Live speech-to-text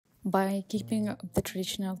By keeping up the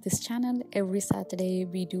tradition of this channel, every Saturday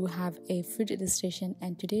we do have a food illustration,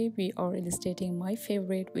 and today we are illustrating my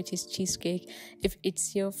favorite, which is cheesecake. If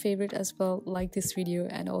it's your favorite as well, like this video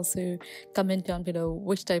and also comment down below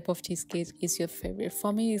which type of cheesecake is your favorite.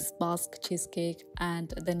 For me, it's Basque cheesecake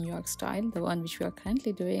and the New York style, the one which we are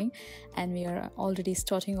currently doing, and we are already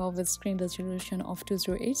starting off with screen resolution of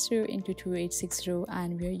 2080 into 2860,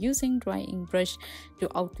 and we are using dry ink brush to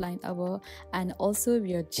outline our, and also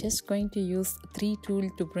we are just going to use 3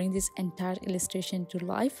 tools to bring this entire illustration to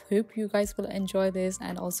life. Hope you guys will enjoy this,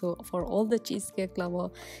 and also for all the cheesecake lover,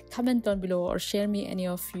 comment down below or share me any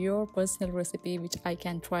of your personal recipe which I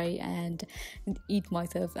can try and eat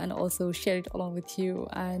myself and also share it along with you.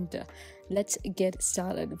 And let's get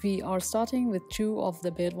started. We are starting with two of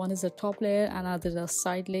the bed. One is the top layer and another the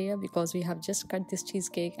side layer, because we have just cut this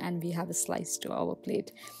cheesecake and we have a slice to our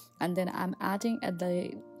plate. And then I'm adding at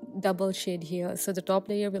the double shade here, so the top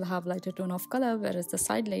layer will have lighter tone of color, whereas the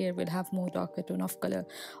side layer will have more darker tone of color.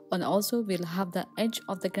 And also we'll have the edge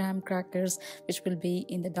of the graham crackers, which will be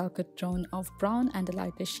in the darker tone of brown and the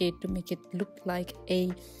lighter shade to make it look like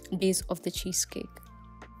a base of the cheesecake.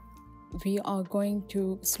 We are going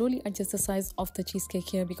to slowly adjust the size of the cheesecake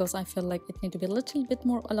here, because I feel like it needs to be a little bit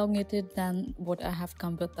more elongated than what I have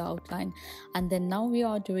come with the outline. And then now we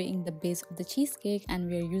are doing the base of the cheesecake, and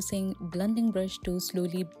we are using blending brush to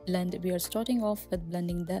slowly blend. We are starting off with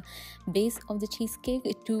blending the base of the cheesecake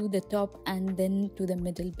to the top and then to the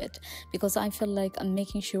middle bit, because I feel like I'm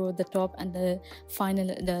making sure the top and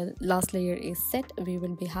the last layer is set. We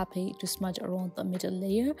will be happy to smudge around the middle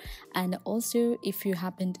layer. And also, if you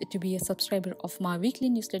happen to be a subscriber of my weekly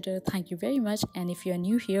newsletter, thank you very much. And if you are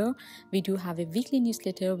new here, we do have a weekly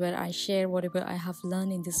newsletter where I share whatever I have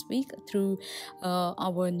learned in this week through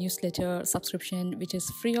our newsletter subscription, which is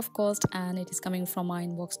free of cost, and it is coming from my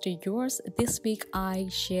inbox to yours. This week I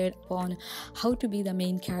shared on how to be the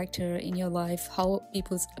main character in your life, how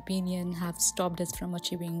people's opinion have stopped us from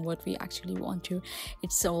achieving what we actually want to.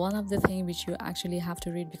 It's one of the things which you actually have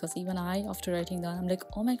to read, because even I, after writing that, I'm like,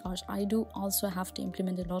 oh my gosh, I do also have to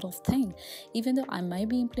implement a lot of things. Even though I might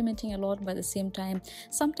be implementing a lot, but at the same time,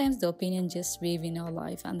 sometimes the opinion just wave in our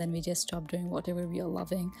life and then we just stop doing whatever we are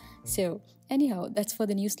loving. So anyhow, that's for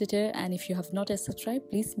the newsletter. And if you have not yet subscribed,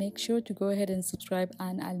 please make sure to go ahead and subscribe,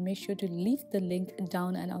 and I'll make sure to leave the link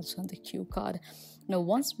down and also on the cue card. Now,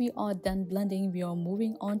 once we are done blending, we are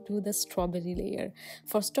moving on to the strawberry layer.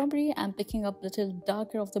 For strawberry, I'm picking up a little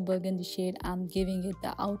darker of the burgundy shade. I'm giving it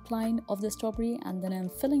the outline of the strawberry, and then I'm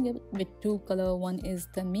filling it with two colors. One is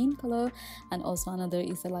the main color, and also another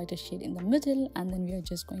is the lighter shade in the middle. And then we are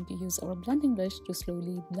just going to use our blending brush to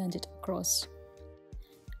slowly blend it across.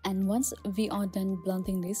 And once we are done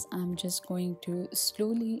blending this, I'm just going to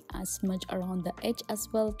slowly smudge around the edge as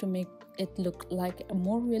well to make it look like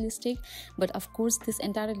more realistic. But of course, this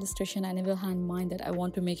entire illustration, I never had in mind that I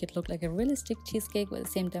want to make it look like a realistic cheesecake, but at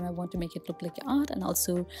the same time I want to make it look like art and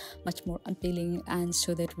also much more appealing, and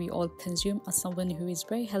so that we all consume. As someone who is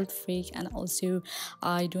very health freak, and also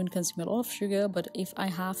I don't consume a lot of sugar, but if I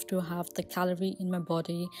have to have the calorie in my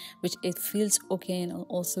body which it feels okay and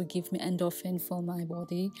also give me endorphin for my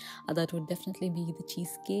body, that would definitely be the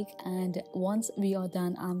cheesecake. And once we are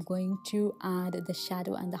done, I'm going to add the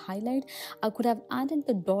shadow and the highlight. I could have added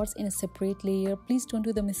the dots in a separate layer. Please don't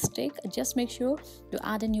do the mistake. Just make sure to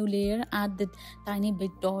add a new layer, add the tiny bit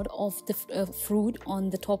dot of the fruit on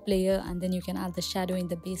the top layer, and then you can add the shadow in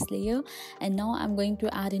the base layer. And now I'm going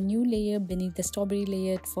to add a new layer beneath the strawberry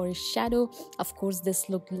layer for a shadow. Of course, this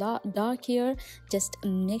look dark here. Just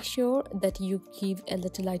make sure that you give a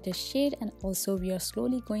little lighter shade, and also we are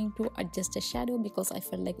slowly going to adjust the shadow because I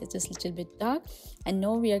felt like it's just a little bit dark. And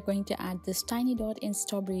now we are going to add this tiny dot in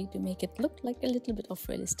strawberry to make it look like a little bit of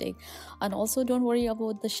realistic. And also don't worry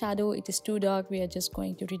about the shadow, it is too dark. We are just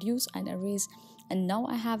going to reduce and erase. And now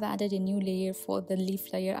I have added a new layer for the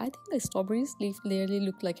leaf layer. I think the strawberries leaf clearly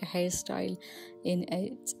look like a hairstyle in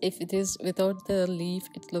it. If it is without the leaf,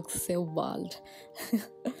 it looks so bald.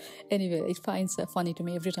 Anyway, it finds funny to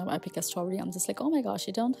me every time I pick a strawberry. I'm just like, oh my gosh,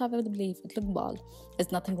 you don't have a leaf, it looks bald.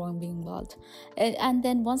 There's nothing wrong being bald. And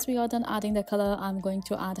then once we are done adding the color, I'm going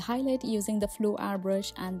to add highlight using the flow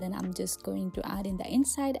airbrush, and then I'm just going to add in the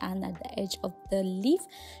inside and at the edge of the leaf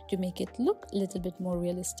to make it look a little bit more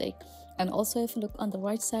realistic. And also, if you look on the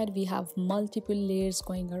right side, we have multiple layers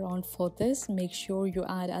going around for this. Make sure you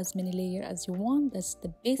add as many layers as you want. That's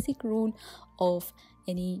the basic rule of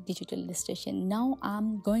any digital illustration. Now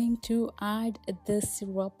I'm going to add the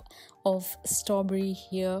syrup of strawberry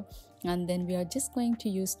here, and then we are just going to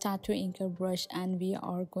use tattoo inker brush, and we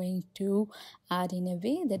are going to add in a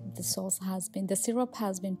way that the syrup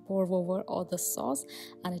has been poured over all the sauce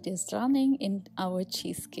and it is running in our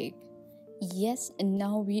cheesecake. Yes, and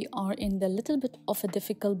now we are in the little bit of a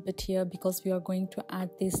difficult bit here because we are going to add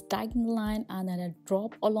this diagonal line and then a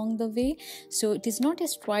drop along the way. So it is not a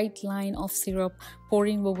straight line of syrup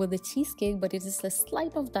pouring over the cheesecake, but it is a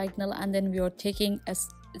slight of diagonal, and then we are taking a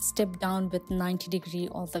step down with 90-degree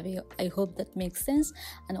all the way. I hope that makes sense.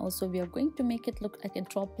 And also we are going to make it look like a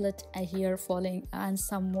droplet here falling, and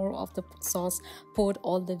some more of the sauce poured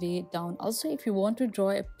all the way down. Also, if you want to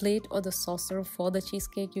draw a plate or the saucer for the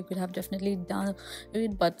cheesecake, you could have definitely done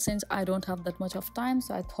it, but since I don't have that much of time,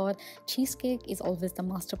 so I thought cheesecake is always the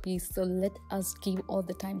masterpiece, so let us give all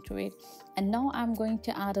the time to it. And now I'm going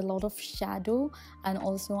to add a lot of shadow, and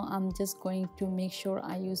also I'm just going to make sure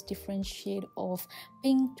I use different shade of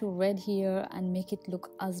pink to red here and make it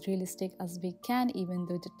look as realistic as we can, even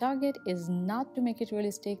though the target is not to make it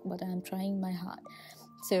realistic, but I'm trying my hard.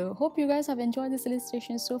 So hope you guys have enjoyed this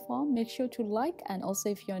illustration so far. Make sure to like, and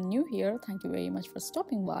also if you're new here, thank you very much for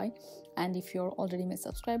stopping by, and if you're already my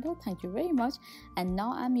subscriber, thank you very much. And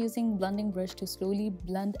now I'm using blending brush to slowly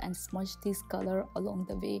blend and smudge this color along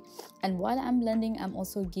the way, and while I'm blending, I'm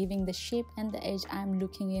also giving the shape and the edge. I'm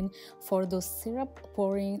looking in for those syrup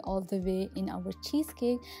pouring all the way in our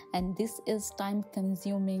cheesecake, and this is time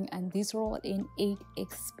consuming, and these are all in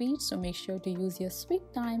 8x speed, so make sure to use your sweet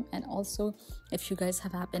time. And also, if you guys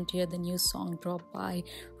have happened to hear the new song drop by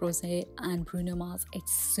Rose and Bruno Mars,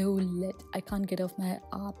 it's so lit. I can't get off my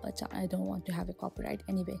app, but I don't want to have a copyright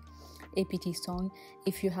anyway. APT song,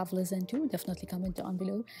 if you have listened to, definitely comment down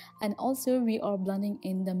below. And also we are blending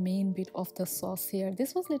in the main bit of the sauce here.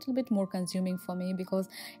 This was a little bit more consuming for me because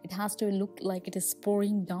it has to look like it is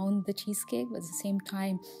pouring down the cheesecake, but at the same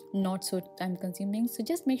time not so time consuming. So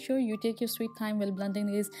just make sure you take your sweet time while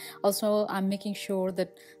blending this. Also, I'm making sure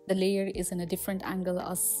that the layer is in a different angle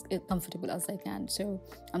as comfortable as I can. So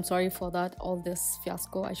I'm sorry for that, all this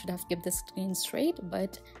fiasco. I should have kept the screen straight,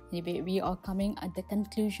 but anyway, we are coming at the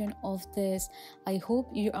conclusion of this. I hope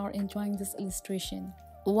you are enjoying this illustration.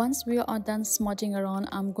 Once we are done smudging around,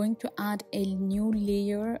 I'm going to add a new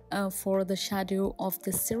layer for the shadow of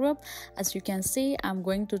the syrup. As you can see, I'm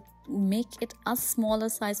going to make it as smaller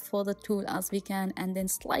size for the tool as we can, and then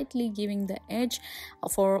slightly giving the edge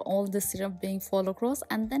for all the syrup being fall across,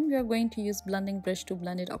 and then we are going to use blending brush to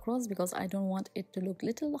blend it across because I don't want it to look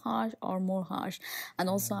little harsh or more harsh. And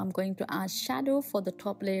also I'm going to add shadow for the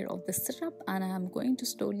top layer of the syrup, and I'm going to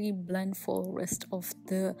slowly blend for the rest of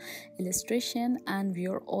the illustration, and we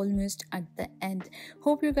are almost at the end.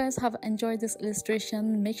 Hope you guys have enjoyed this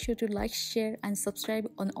illustration. Make sure to like, share and subscribe.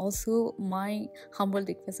 And also my humble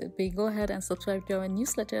request, go ahead and subscribe to our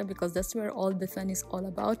newsletter because that's where all the fun is all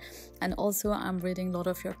about. And also I'm reading a lot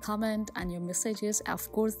of your comment and your messages.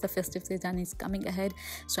 Of course, the festive season is coming ahead,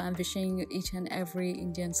 so I'm wishing each and every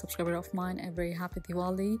Indian subscriber of mine a very happy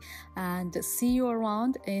Diwali, and see you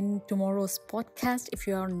around in tomorrow's podcast. If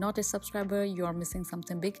you are not a subscriber, you are missing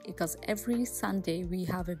something big, because every Sunday we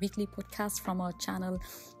have a weekly podcast from our channel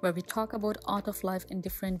where we talk about art of life in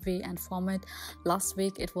different way and format. Last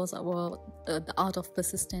week it was our the art of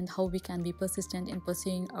persistence, how we can be persistent in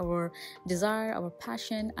pursuing our desire, our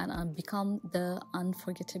passion, and become the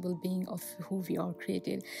unforgettable being of who we are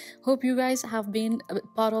created. Hope you guys have been a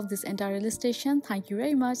part of this entire illustration. Thank you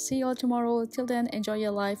very much. See you all tomorrow. Till then, enjoy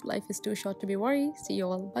your life. Life is too short to be worried. See you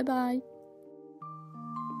all. Bye bye.